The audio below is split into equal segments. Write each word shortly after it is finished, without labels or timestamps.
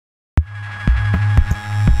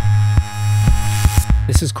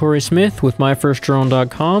This is Corey Smith with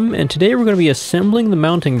MyFirstDrone.com, and today we're going to be assembling the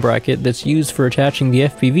mounting bracket that's used for attaching the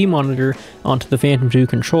FPV monitor onto the Phantom 2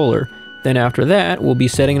 controller. Then after that, we'll be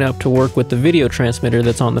setting it up to work with the video transmitter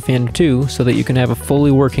that's on the Phantom 2 so that you can have a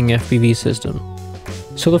fully working FPV system.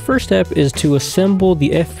 So the first step is to assemble the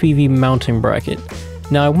FPV mounting bracket.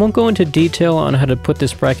 Now I won't go into detail on how to put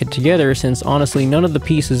this bracket together since honestly none of the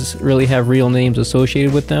pieces really have real names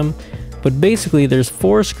associated with them. But basically there's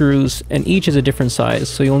 4 screws and each is a different size,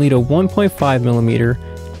 so you'll need a 1.5mm,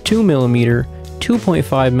 2mm,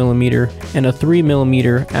 2.5mm, and a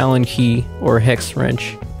 3mm Allen key or hex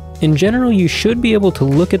wrench. In general, you should be able to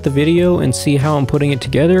look at the video and see how I'm putting it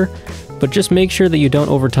together, but just make sure that you don't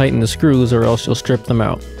over tighten the screws or else you'll strip them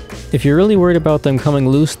out. If you're really worried about them coming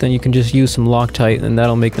loose, then you can just use some Loctite and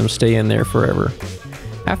that'll make them stay in there forever.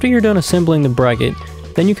 After you're done assembling the bracket,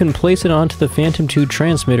 then you can place it onto the Phantom 2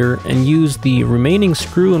 transmitter and use the remaining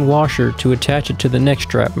screw and washer to attach it to the neck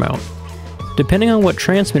strap mount. Depending on what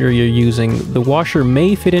transmitter you're using, the washer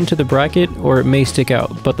may fit into the bracket or it may stick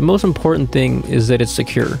out, but the most important thing is that it's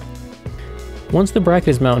secure. Once the bracket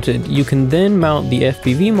is mounted, you can then mount the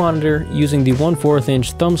FPV monitor using the 1/4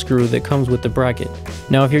 inch thumb screw that comes with the bracket.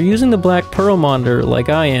 Now if you're using the black pearl monitor like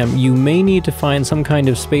I am, you may need to find some kind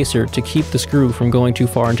of spacer to keep the screw from going too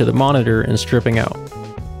far into the monitor and stripping out.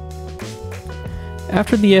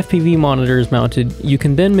 After the FPV monitor is mounted, you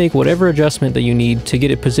can then make whatever adjustment that you need to get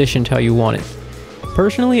it positioned how you want it.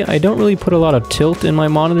 Personally, I don't really put a lot of tilt in my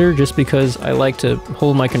monitor just because I like to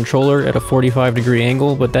hold my controller at a 45-degree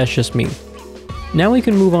angle, but that's just me. Now we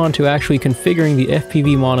can move on to actually configuring the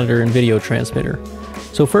FPV monitor and video transmitter.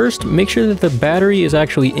 So first, make sure that the battery is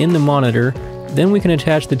actually in the monitor, then we can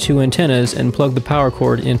attach the 2 antennas and plug the power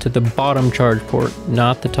cord into the bottom charge port,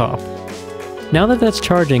 not the top. Now that that's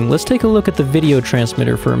charging, let's take a look at the video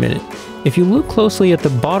transmitter for a minute. If you look closely at the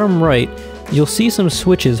bottom right, you'll see some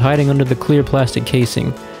switches hiding under the clear plastic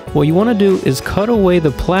casing. What you want to do is cut away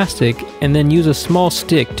the plastic and then use a small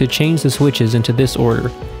stick to change the switches into this order.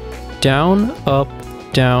 Down, up,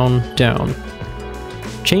 down, down.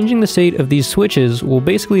 Changing the state of these switches will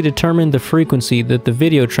basically determine the frequency that the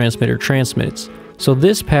video transmitter transmits. So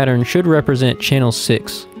this pattern should represent channel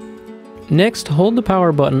 6. Next, hold the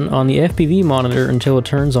power button on the FPV monitor until it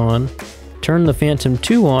turns on, turn the Phantom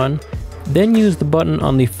 2 on, then use the button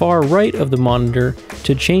on the far right of the monitor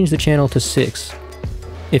to change the channel to 6.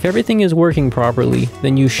 If everything is working properly,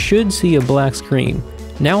 then you should see a black screen.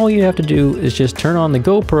 Now all you have to do is just turn on the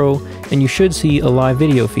GoPro and you should see a live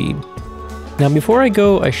video feed. Now before I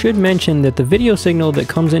go, I should mention that the video signal that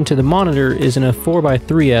comes into the monitor is in a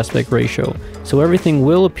 4:3 aspect ratio, so everything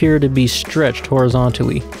will appear to be stretched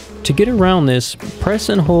horizontally. To get around this, press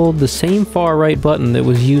and hold the same far right button that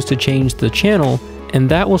was used to change the channel, and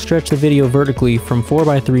that will stretch the video vertically from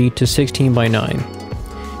 4:3 to 16:9.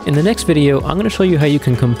 In the next video, I'm going to show you how you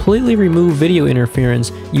can completely remove video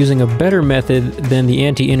interference using a better method than the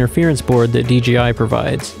anti-interference board that DJI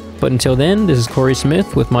provides. But until then, this is Corey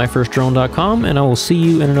Smith with MyFirstDrone.com, and I will see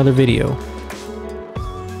you in another video.